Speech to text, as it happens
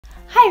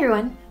Hi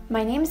everyone,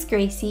 my name is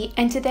Gracie,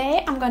 and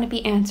today I'm going to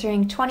be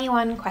answering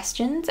 21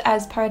 questions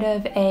as part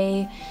of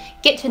a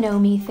get to know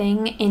me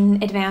thing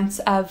in advance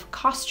of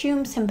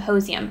Costume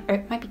Symposium, or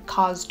it might be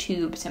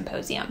CosTube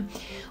Symposium,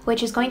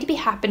 which is going to be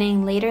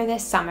happening later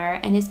this summer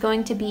and is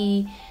going to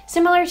be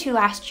similar to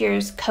last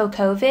year's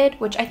Co-COVID,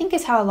 which I think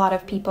is how a lot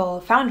of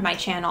people found my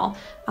channel.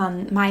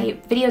 My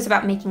videos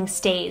about making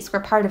stays were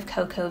part of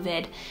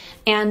Co-COVID,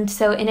 and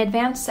so in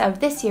advance of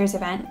this year's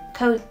event,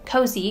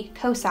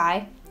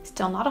 CoSy,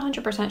 still not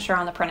 100% sure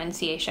on the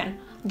pronunciation,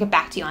 I'll get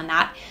back to you on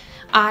that,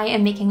 I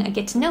am making a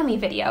get to know me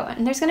video,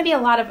 and there's going to be a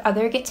lot of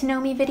other get to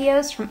know me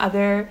videos from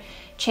other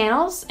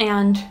channels,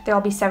 and there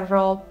will be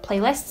several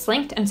playlists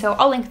linked, and so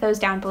I'll link those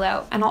down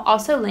below, and I'll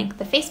also link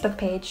the Facebook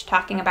page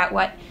talking about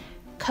what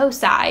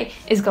CoSy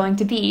is going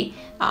to be,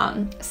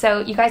 so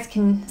you guys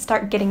can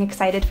start getting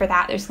excited for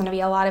that. There's going to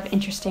be a lot of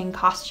interesting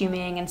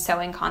costuming and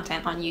sewing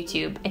content on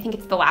YouTube. I think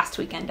it's the last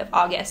weekend of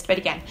August, but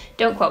again,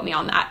 don't quote me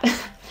on that.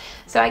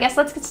 So I guess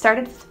let's get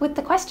started with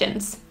the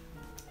questions.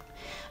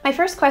 My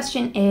first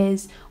question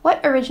is, what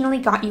originally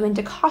got you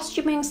into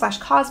costuming /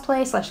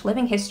 cosplay /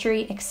 living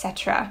history,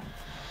 etc.?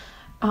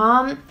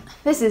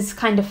 This is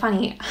kind of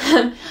funny.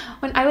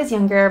 When I was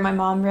younger, my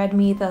mom read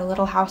me the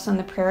Little House on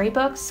the Prairie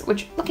books,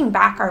 which looking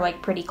back are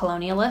like pretty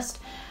colonialist,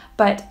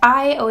 but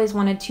I always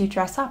wanted to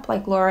dress up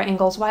like Laura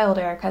Ingalls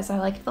Wilder because I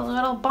liked the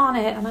little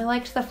bonnet and I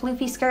liked the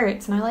floofy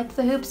skirts and I liked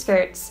the hoop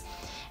skirts.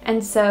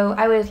 And so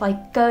I would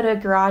like go to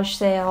garage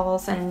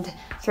sales and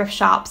thrift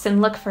shops and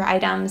look for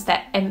items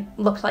that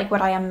looked like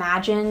what I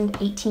imagined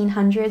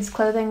 1800s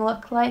clothing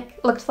looked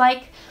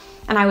like.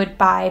 And I would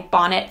buy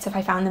bonnets if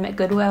I found them at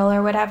Goodwill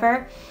or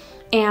whatever.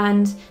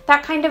 And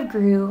that kind of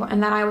grew.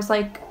 And then I was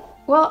like,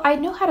 well, I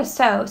know how to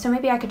sew, so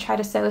maybe I could try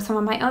to sew some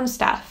of my own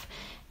stuff.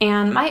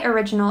 And my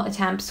original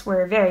attempts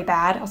were very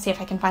bad. I'll see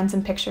if I can find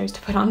some pictures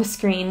to put on the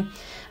screen.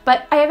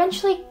 But I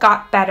eventually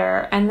got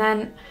better, and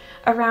then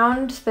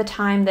around the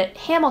time that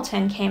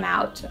Hamilton came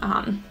out,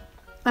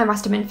 I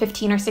must have been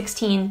 15 or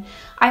 16,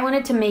 I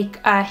wanted to make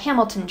a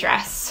Hamilton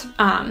dress.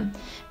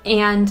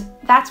 And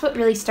that's what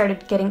really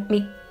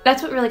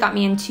got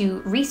me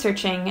into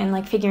researching and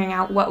like figuring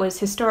out what was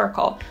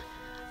historical.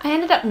 I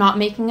ended up not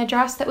making a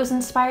dress that was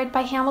inspired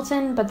by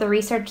Hamilton, but the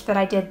research that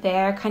I did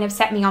there kind of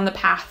set me on the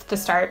path to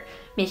start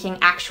making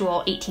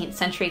actual 18th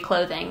century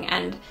clothing.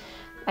 And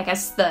I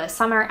guess the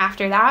summer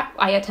after that,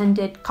 I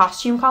attended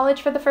costume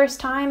college for the first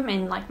time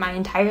in like my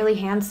entirely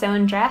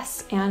hand-sewn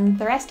dress, and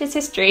the rest is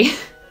history.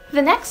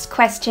 The next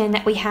question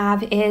that we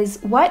have is,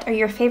 what are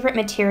your favorite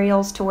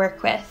materials to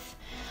work with?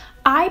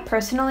 I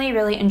personally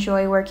really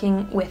enjoy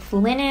working with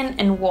linen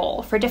and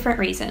wool for different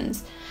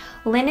reasons.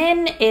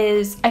 Linen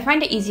I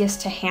find it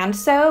easiest to hand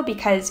sew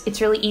because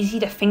it's really easy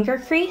to finger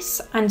crease,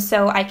 and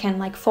so I can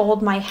like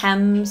fold my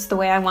hems the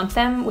way I want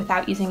them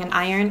without using an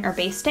iron or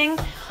basting.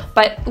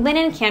 But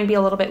linen can be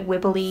a little bit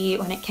wibbly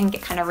when it can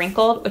get kind of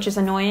wrinkled, which is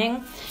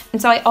annoying. And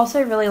so I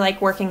also really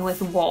like working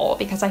with wool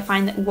because I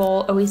find that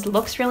wool always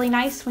looks really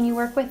nice when you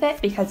work with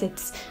it because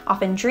it's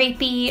often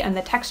drapey and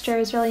the texture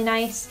is really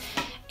nice.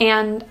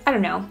 And I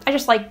don't know,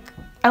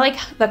 I like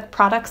the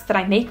products that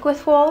I make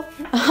with wool,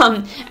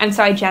 and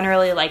so I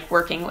generally like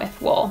working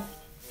with wool.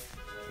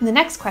 The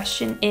next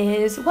question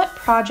is, what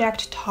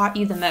project taught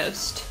you the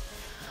most?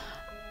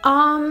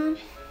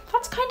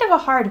 That's kind of a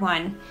hard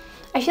one.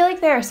 I feel like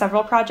there are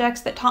several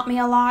projects that taught me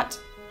a lot,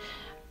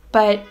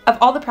 but of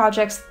all the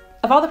projects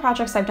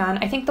I've done,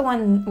 I think the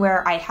one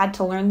where I had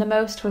to learn the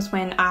most was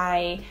when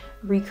I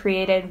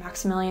recreated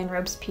Maximilien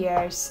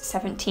Robespierre's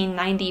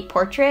 1790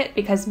 portrait,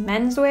 because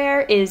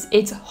menswear is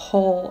its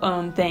whole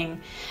own thing.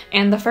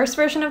 And the first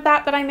version of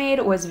that I made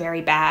was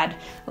very bad.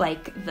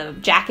 Like, the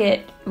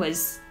jacket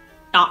was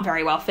not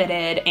very well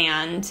fitted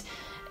and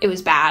it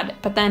was bad.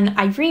 But then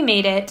I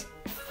remade it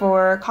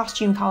for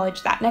costume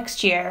college that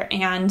next year,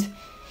 and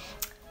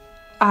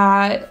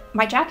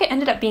my jacket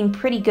ended up being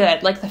pretty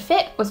good. Like, the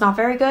fit was not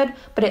very good,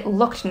 but it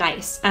looked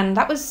nice, and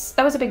that was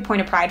a big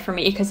point of pride for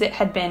me because it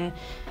had been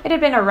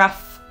a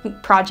rough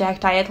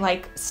project. I had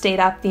like stayed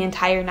up the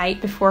entire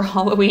night before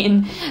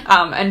Halloween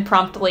and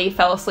promptly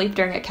fell asleep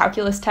during a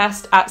calculus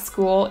test at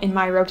school in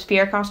my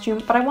Robespierre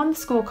costume, but I won the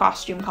school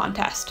costume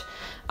contest.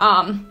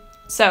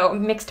 So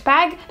mixed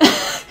bag.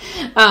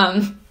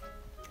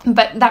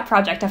 But that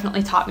project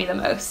definitely taught me the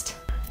most.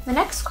 The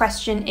next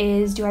question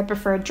is, do I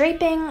prefer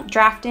draping,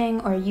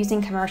 drafting, or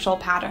using commercial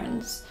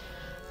patterns?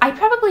 I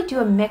probably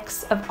do a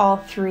mix of all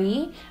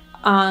three.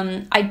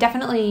 I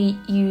definitely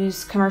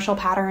use commercial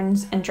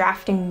patterns and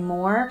drafting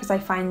more because I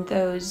find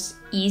those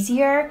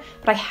easier,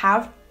 but I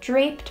have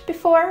draped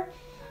before.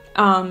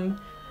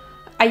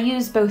 I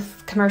use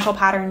both commercial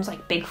patterns,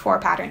 like Big Four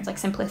patterns, like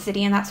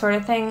Simplicity and that sort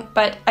of thing,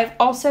 but I've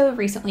also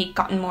recently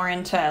gotten more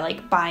into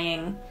like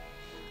buying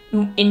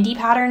indie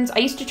patterns. I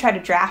used to try to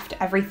draft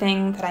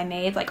everything that I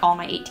made, like all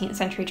my 18th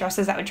century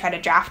dresses, I would try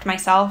to draft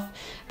myself.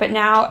 But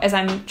now, as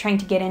I'm trying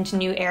to get into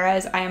new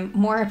eras, I am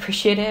more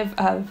appreciative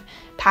of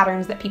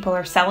patterns that people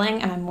are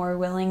selling, and I'm more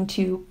willing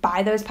to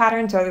buy those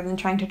patterns rather than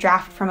trying to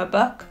draft from a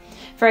book.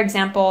 For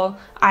example,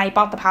 I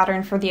bought the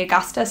pattern for the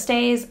Augusta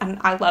stays, and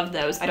I love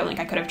those. I don't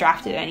think I could have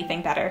drafted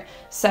anything better.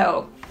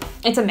 So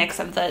it's a mix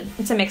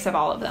of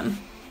all of them.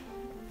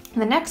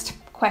 The next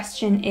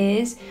question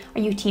is,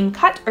 are you team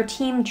cut or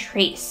team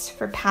trace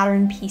for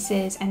pattern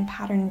pieces and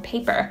pattern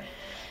paper?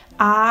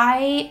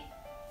 I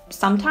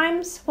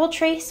sometimes will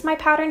trace my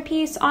pattern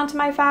piece onto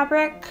my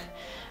fabric.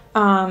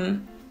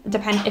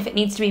 If it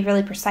needs to be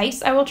really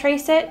precise, I will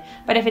trace it,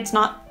 but if it's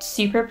not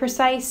super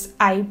precise,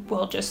 I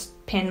will just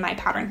pin my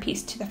pattern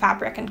piece to the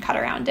fabric and cut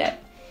around it.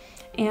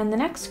 And the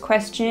next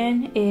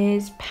question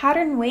is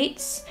pattern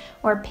weights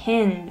or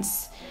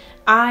pins?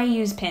 I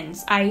use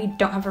pins. I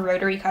don't have a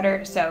rotary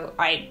cutter, so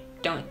I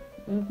don't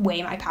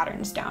weigh my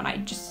patterns down. I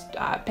just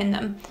pin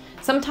them.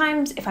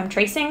 Sometimes if I'm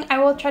tracing, I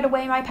will try to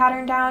weigh my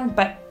pattern down,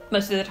 but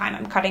most of the time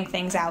I'm cutting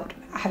things out,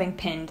 having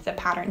pinned the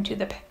pattern to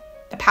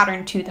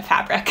the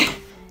fabric.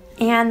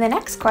 And the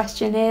next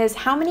question is,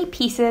 how many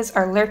pieces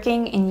are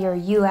lurking in your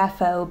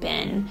UFO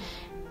bin?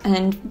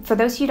 And for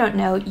those who don't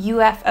know,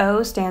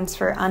 UFO stands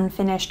for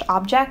unfinished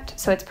object,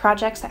 so it's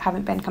projects that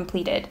haven't been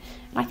completed.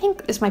 And I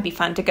think this might be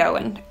fun to go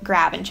and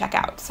grab and check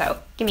out,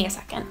 so give me a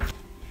second.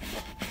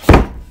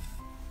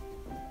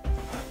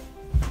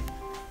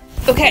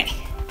 Okay,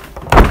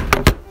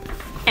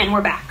 and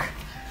we're back.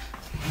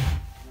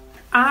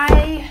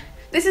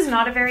 This is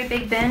not a very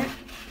big bin.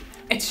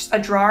 It's a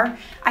drawer.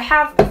 I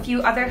have a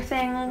few other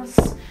things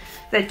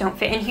that don't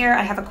fit in here.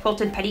 I have a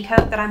quilted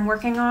petticoat that I'm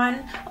working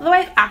on, although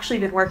I've actually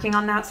been working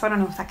on that, so I don't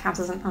know if that counts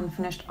as an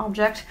unfinished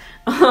object.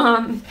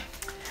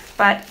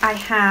 But I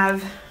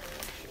have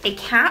a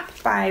cap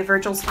by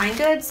Virgil's Fine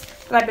Goods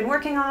that I've been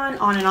working on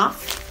and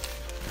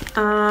off.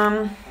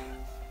 I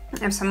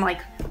have some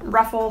like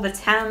ruffle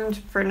that's hemmed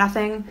for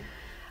nothing.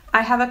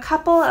 I have a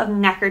couple of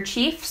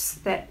neckerchiefs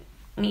that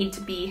need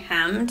to be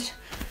hemmed.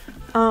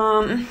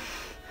 I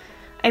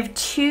have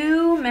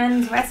 2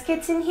 men's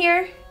waistcoats in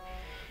here.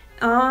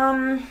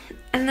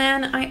 And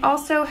then I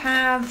also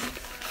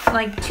have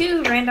like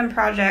 2 random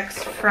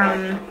projects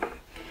from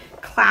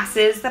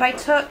classes that I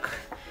took.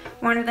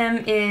 One of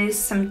them is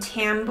some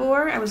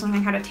tambour. I was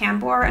learning how to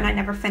tambour and I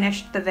never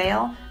finished the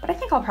veil, but I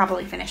think I'll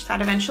probably finish that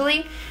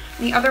eventually.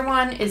 The other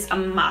one is a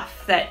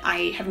muff that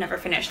I have never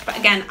finished, but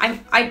again,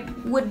 I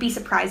would be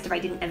surprised if I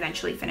didn't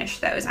eventually finish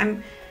those.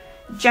 I'm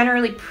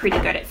generally pretty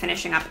good at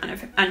finishing up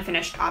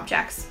unfinished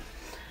objects.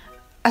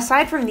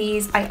 Aside from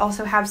these, I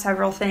also have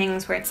several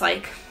things where it's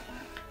like,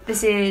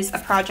 this is a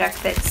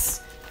project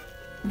that's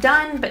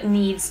done but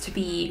needs to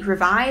be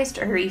revised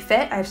or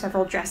refit. I have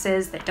several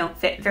dresses that don't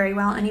fit very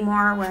well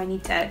anymore where I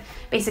need to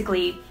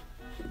basically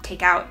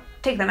take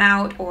them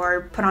out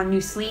or put on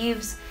new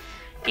sleeves.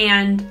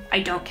 And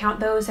I don't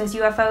count those as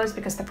UFOs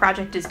because the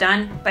project is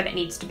done, but it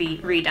needs to be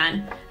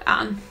redone.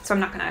 So I'm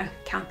not gonna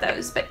count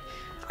those, but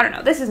I don't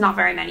know, this is not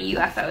very many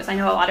UFOs. I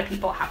know a lot of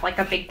people have like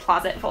a big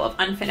closet full of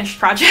unfinished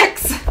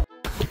projects.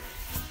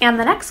 And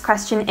the next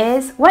question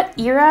is, what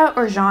era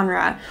or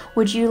genre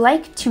would you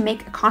like to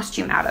make a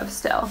costume out of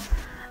still?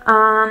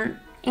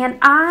 And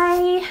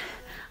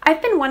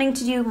I've been wanting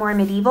to do more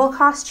medieval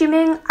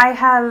costuming. I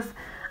have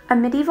a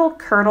medieval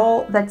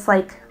kirtle that's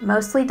like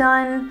mostly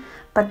done,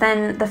 but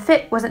then the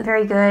fit wasn't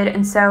very good,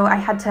 and so I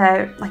had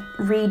to like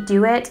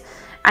redo it.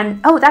 And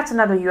oh, that's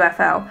another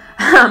UFO.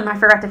 I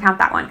forgot to count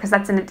that one because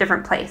that's in a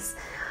different place.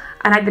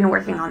 And I've been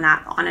working on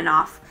that on and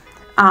off.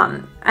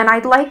 And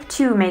I'd like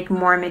to make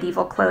more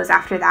medieval clothes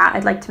after that.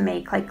 I'd like to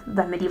make like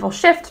the medieval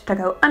shift to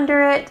go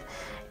under it,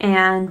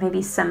 and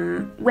maybe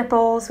some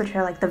whipples, which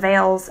are like the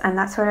veils and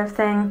that sort of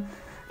thing.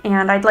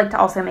 And I'd like to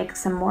also make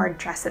some more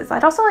dresses.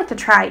 I'd also like to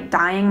try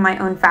dyeing my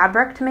own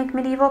fabric to make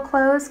medieval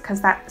clothes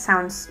because that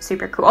sounds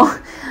super cool.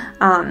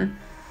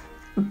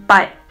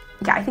 But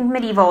yeah, I think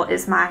medieval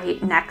is my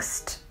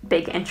next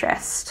big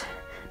interest.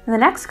 And the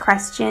next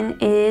question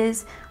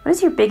is, what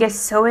is your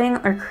biggest sewing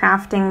or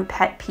crafting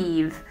pet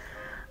peeve?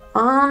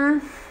 I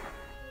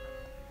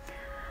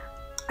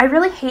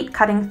really hate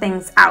cutting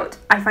things out.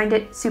 I find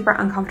it super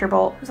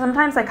uncomfortable.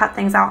 Sometimes I cut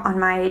things out on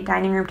my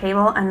dining room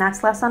table and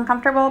that's less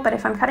uncomfortable, but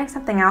if I'm cutting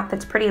something out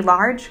that's pretty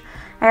large,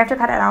 I have to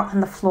cut it out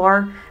on the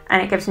floor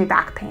and it gives me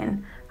back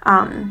pain.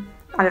 I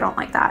don't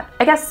like that.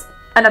 I guess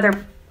another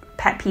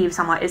pet peeve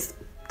somewhat is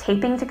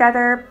taping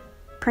together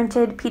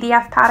printed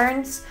PDF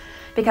patterns,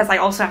 because I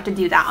also have to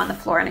do that on the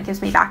floor and it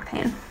gives me back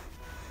pain.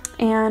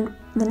 And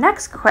the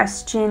next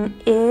question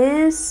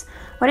is,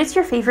 what is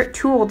your favorite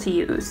tool to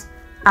use?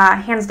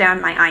 Hands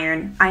down, my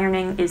iron.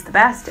 Ironing is the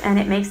best and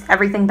it makes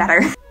everything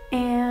better.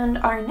 And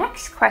our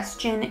next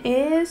question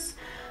is,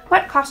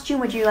 what costume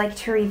would you like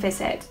to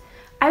revisit?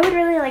 I would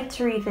really like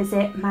to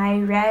revisit my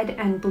red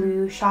and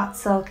blue shot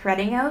silk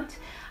redingote.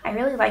 I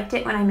really liked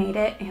it when I made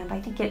it, and I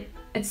think I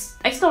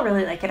still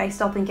really like it. I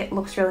still think it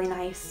looks really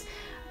nice.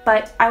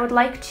 But I would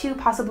like to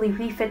possibly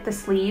refit the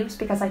sleeves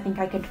because I think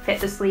I could fit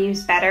the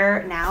sleeves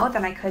better now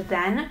than I could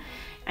then.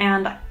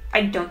 And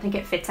I don't think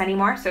it fits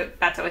anymore, so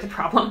that's always a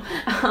problem.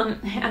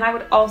 And I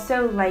would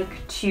also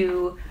like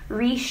to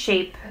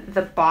reshape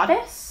the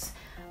bodice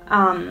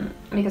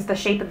because the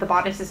shape of the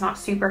bodice is not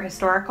super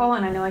historical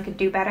and I know I could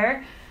do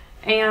better.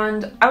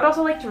 And I would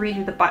also like to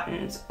redo the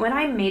buttons. When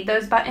I made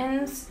those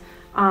buttons,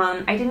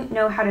 I didn't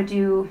know how to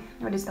do,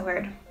 what is the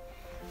word?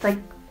 Like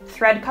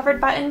thread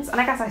covered buttons, and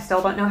I guess I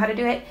still don't know how to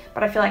do it,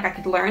 but I feel like I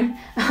could learn.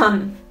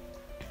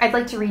 I'd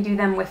like to redo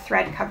them with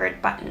thread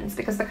covered buttons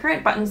because the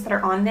current buttons that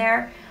are on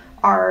there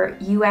are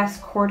US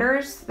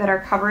quarters that are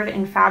covered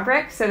in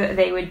fabric so that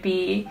they would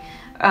be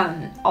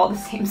all the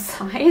same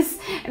size,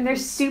 and they're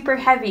super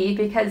heavy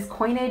because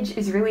coinage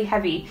is really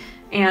heavy,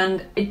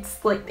 and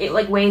it's like it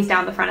weighs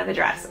down the front of the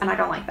dress, and I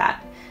don't like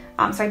that.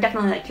 So I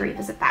definitely like to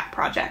revisit that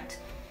project.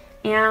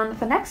 And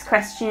the next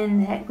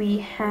question that we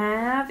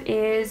have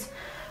is,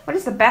 what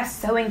is the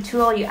best sewing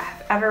tool you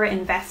have ever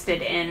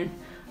invested in?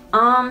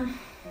 I'm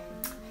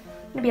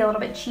gonna be a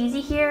little bit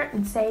cheesy here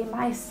and say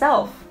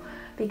myself,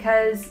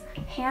 because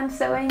hand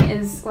sewing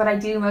is what I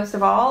do most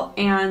of all,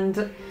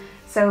 and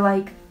so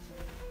like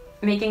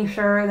making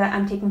sure that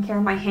I'm taking care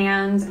of my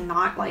hands and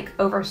not like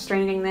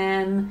overstraining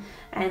them,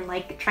 and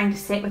like trying to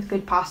sit with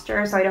good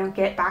posture so I don't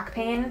get back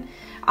pain,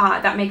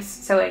 that makes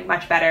sewing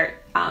much better.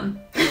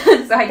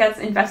 So I guess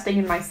investing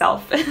in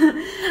myself.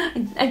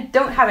 I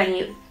don't have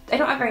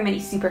very many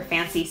super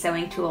fancy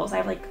sewing tools. I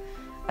have like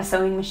a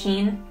sewing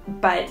machine,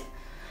 but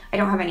I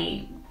don't have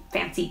any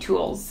fancy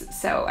tools,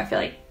 so I feel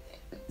like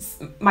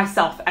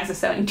myself as a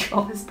sewing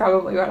tool is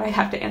probably what I'd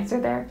have to answer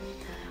there.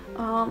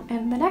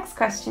 And the next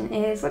question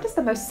is, what is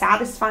the most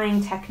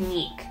satisfying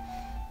technique?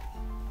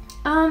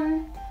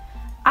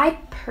 I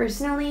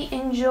personally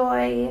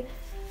enjoy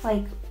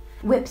like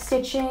whip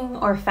stitching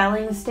or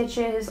felling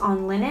stitches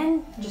on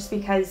linen, just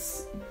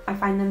because I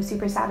find them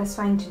super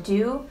satisfying to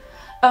do.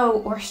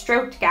 Oh, or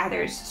stroked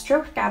gathers.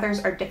 Stroked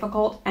gathers are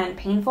difficult and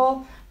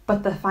painful,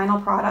 but the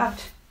final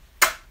product.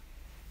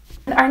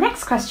 Our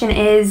next question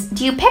is,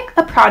 do you pick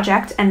a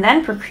project and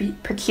then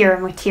procure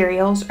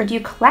materials, or do you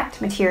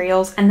collect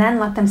materials and then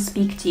let them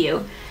speak to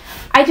you?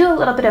 I do a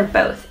little bit of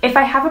both. If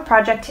I have a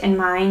project in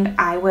mind,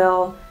 I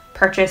will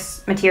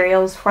purchase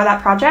materials for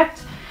that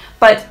project,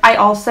 but I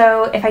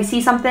also, if I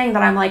see something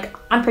that I'm like,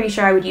 I'm pretty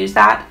sure I would use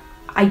that,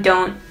 I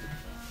don't,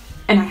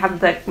 and I have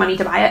the money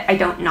to buy it, I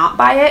don't not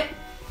buy it.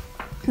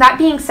 That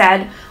being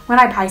said, when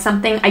I buy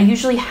something, I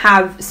usually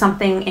have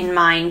something in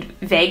mind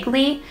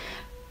vaguely,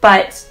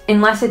 but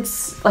unless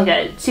it's like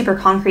a super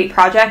concrete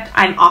project,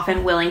 I'm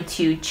often willing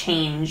to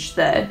change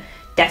the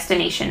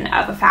destination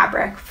of a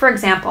fabric. For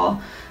example,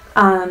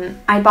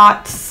 I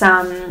bought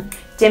some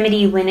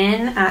dimity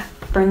linen at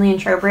Burnley and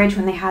Trowbridge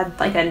when they had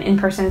like an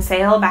in-person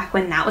sale back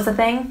when that was a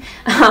thing.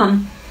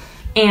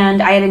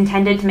 And I had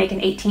intended to make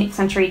an 18th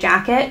century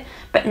jacket,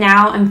 but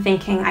now I'm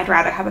thinking I'd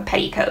rather have a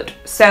petticoat.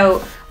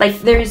 So like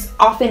there's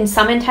often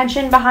some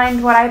intention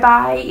behind what I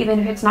buy, even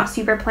if it's not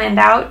super planned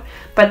out,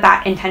 but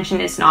that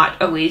intention is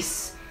not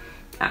always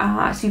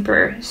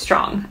super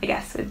strong, I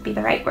guess would be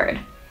the right word.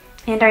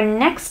 And our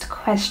next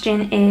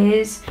question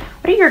is,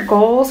 what are your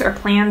goals or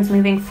plans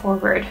moving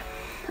forward?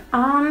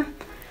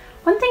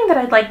 One thing that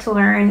I'd like to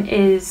learn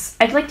is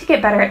I'd like to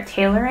get better at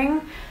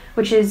tailoring,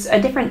 which is a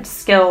different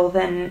skill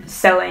than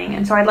sewing.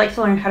 And so I'd like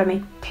to learn how to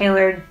make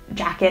tailored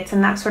jackets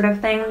and that sort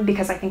of thing,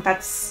 because I think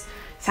that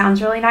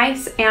sounds really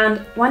nice. And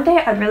one day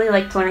I'd really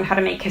like to learn how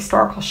to make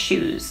historical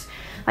shoes,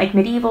 like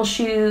medieval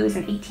shoes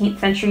and 18th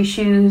century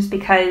shoes,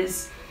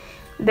 because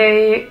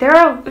there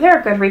are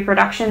good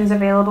reproductions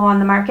available on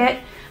the market,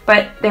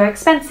 but they're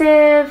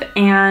expensive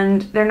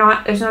and there's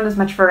not as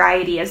much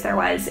variety as there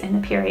was in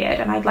the period.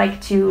 And I'd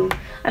like to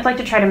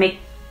try to make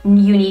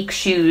unique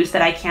shoes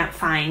that I can't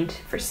find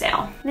for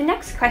sale. The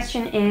next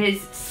question is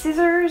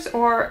scissors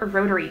or a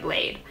rotary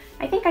blade?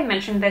 I think I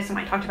mentioned this when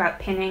I talked about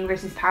pinning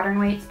versus pattern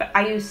weights, but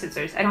I use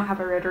scissors. I don't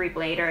have a rotary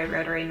blade or a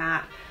rotary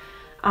mat.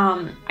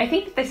 I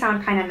think that they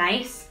sound kind of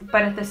nice,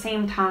 but at the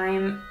same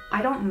time,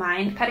 I don't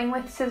mind cutting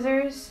with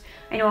scissors.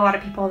 I know a lot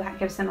of people that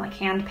gives them like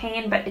hand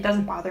pain, but it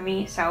doesn't bother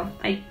me, so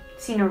I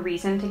see no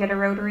reason to get a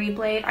rotary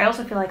blade. I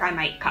also feel like I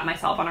might cut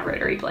myself on a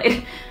rotary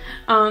blade.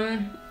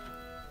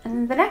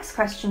 And the next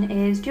question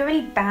is, do you have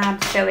any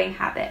bad sewing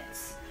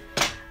habits?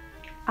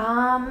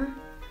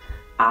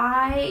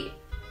 I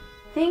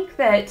think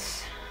that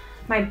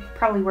my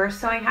probably worst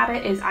sewing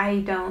habit is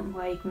I don't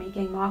like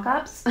making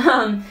mock-ups.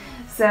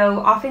 So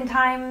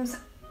oftentimes,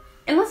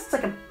 unless it's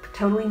like a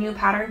totally new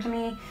pattern to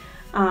me,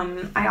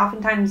 I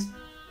oftentimes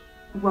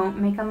won't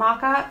make a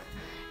mock-up,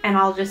 and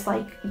I'll just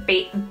like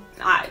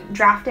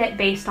draft it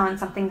based on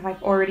something that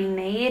I've already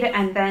made,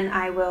 and then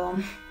I will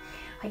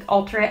like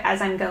alter it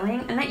as I'm going,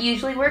 and that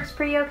usually works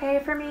pretty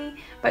okay for me,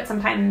 but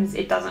sometimes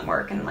it doesn't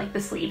work and like the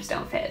sleeves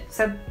don't fit,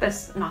 so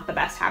that's not the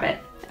best habit.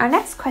 Our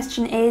next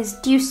question is,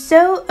 do you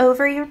sew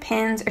over your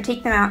pins or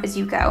take them out as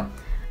you go?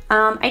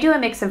 I do a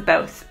mix of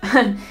both.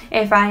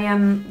 If I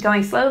am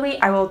going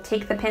slowly, I will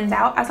take the pins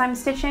out as I'm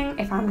stitching.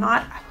 If I'm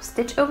not, I will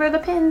stitch over the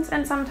pins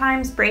and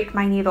sometimes break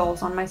my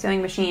needles on my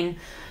sewing machine.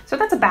 So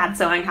that's a bad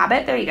sewing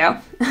habit, there you go.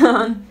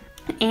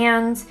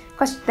 And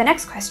the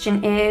next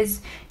question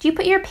is, do you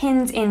put your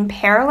pins in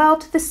parallel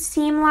to the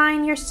seam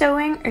line you're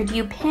sewing, or do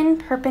you pin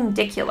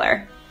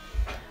perpendicular?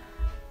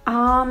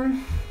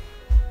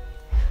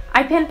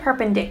 I pin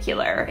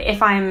perpendicular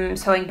if I'm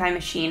sewing by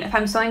machine. If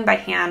I'm sewing by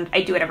hand,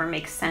 I do whatever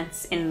makes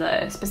sense in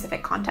the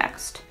specific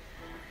context.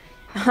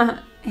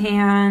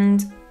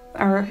 And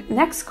our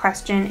next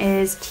question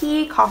is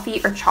tea, coffee,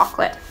 or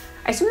chocolate?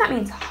 I assume that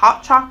means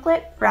hot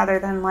chocolate rather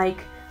than like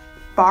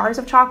bars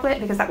of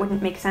chocolate, because that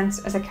wouldn't make sense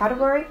as a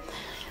category.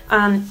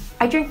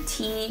 I drink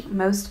tea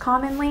most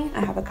commonly.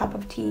 I have a cup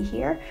of tea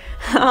here.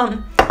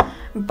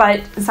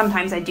 But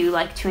sometimes I do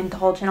like to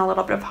indulge in a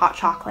little bit of hot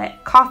chocolate.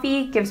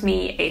 Coffee gives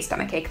me a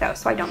stomachache though,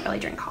 so I don't really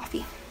drink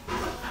coffee.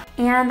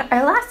 And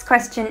our last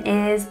question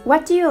is,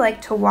 what do you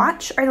like to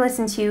watch or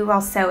listen to while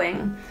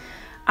sewing?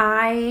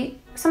 I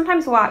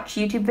sometimes watch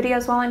YouTube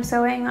videos while I'm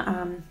sewing.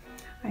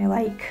 I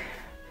like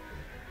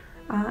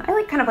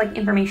kind of like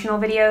informational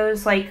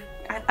videos. Like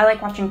I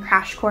like watching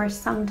Crash Course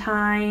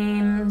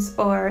sometimes,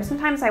 or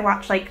sometimes I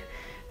watch like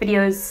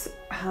videos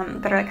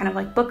that are kind of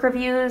like book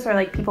reviews, or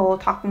like people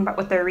talking about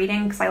what they're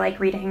reading, because I like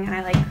reading and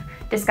I like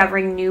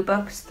discovering new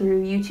books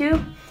through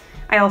YouTube.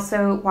 I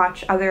also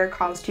watch other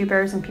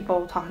CoStubers and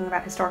people talking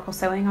about historical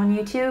sewing on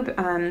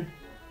YouTube.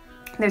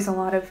 There's a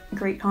lot of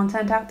great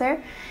content out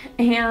there.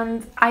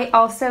 And I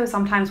also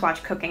sometimes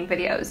watch cooking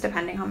videos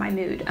depending on my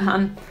mood.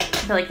 I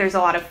feel like there's a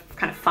lot of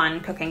kind of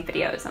fun cooking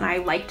videos, and I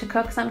like to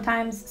cook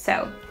sometimes,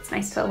 so it's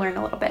nice to learn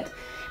a little bit.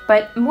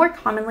 But more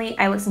commonly,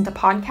 I listen to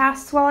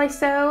podcasts while I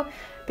sew,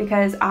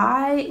 because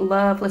I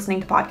love listening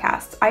to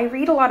podcasts. I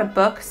read a lot of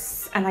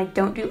books and I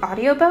don't do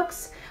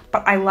audiobooks,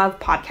 but I love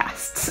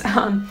podcasts.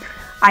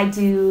 I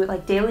do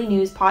like daily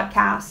news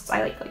podcasts.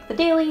 I like The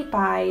Daily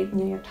by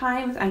New York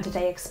Times and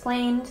Today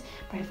Explained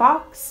by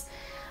Vox.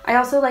 I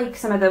also like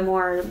some of the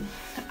more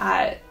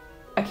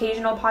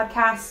occasional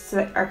podcasts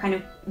that are kind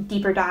of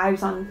deeper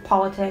dives on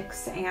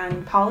politics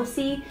and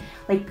policy,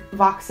 like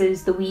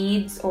Vox's The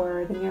Weeds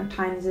or the New York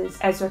Times'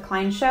 Ezra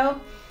Klein Show.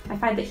 I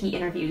find that he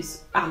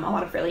interviews a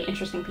lot of really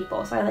interesting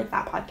people, so I like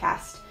that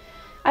podcast.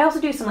 I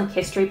also do some like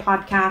history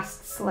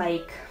podcasts,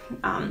 like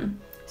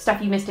Stuff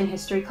You Missed in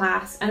History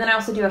Class, and then I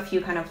also do a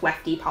few kind of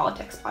lefty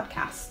politics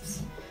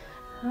podcasts.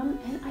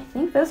 And I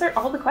think those are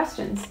all the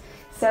questions.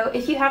 So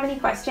if you have any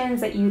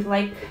questions that you'd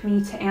like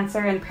me to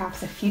answer in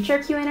perhaps a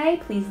future Q&A,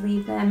 please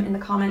leave them in the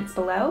comments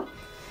below.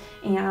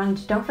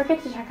 And don't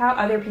forget to check out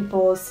other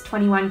people's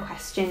 21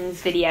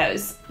 questions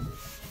videos.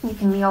 You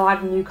can meet a lot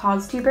of new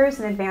CoStubers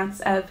in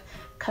advance of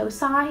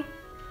CoSy.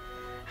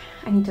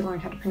 I need to learn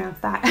how to pronounce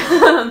that.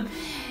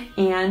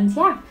 And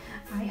yeah,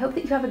 I hope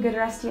that you have a good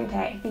rest of your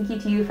day. Thank you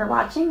to you for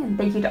watching, and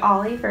thank you to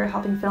Ollie for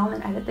helping film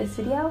and edit this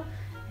video.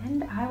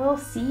 And I will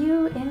see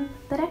you in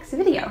the next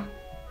video.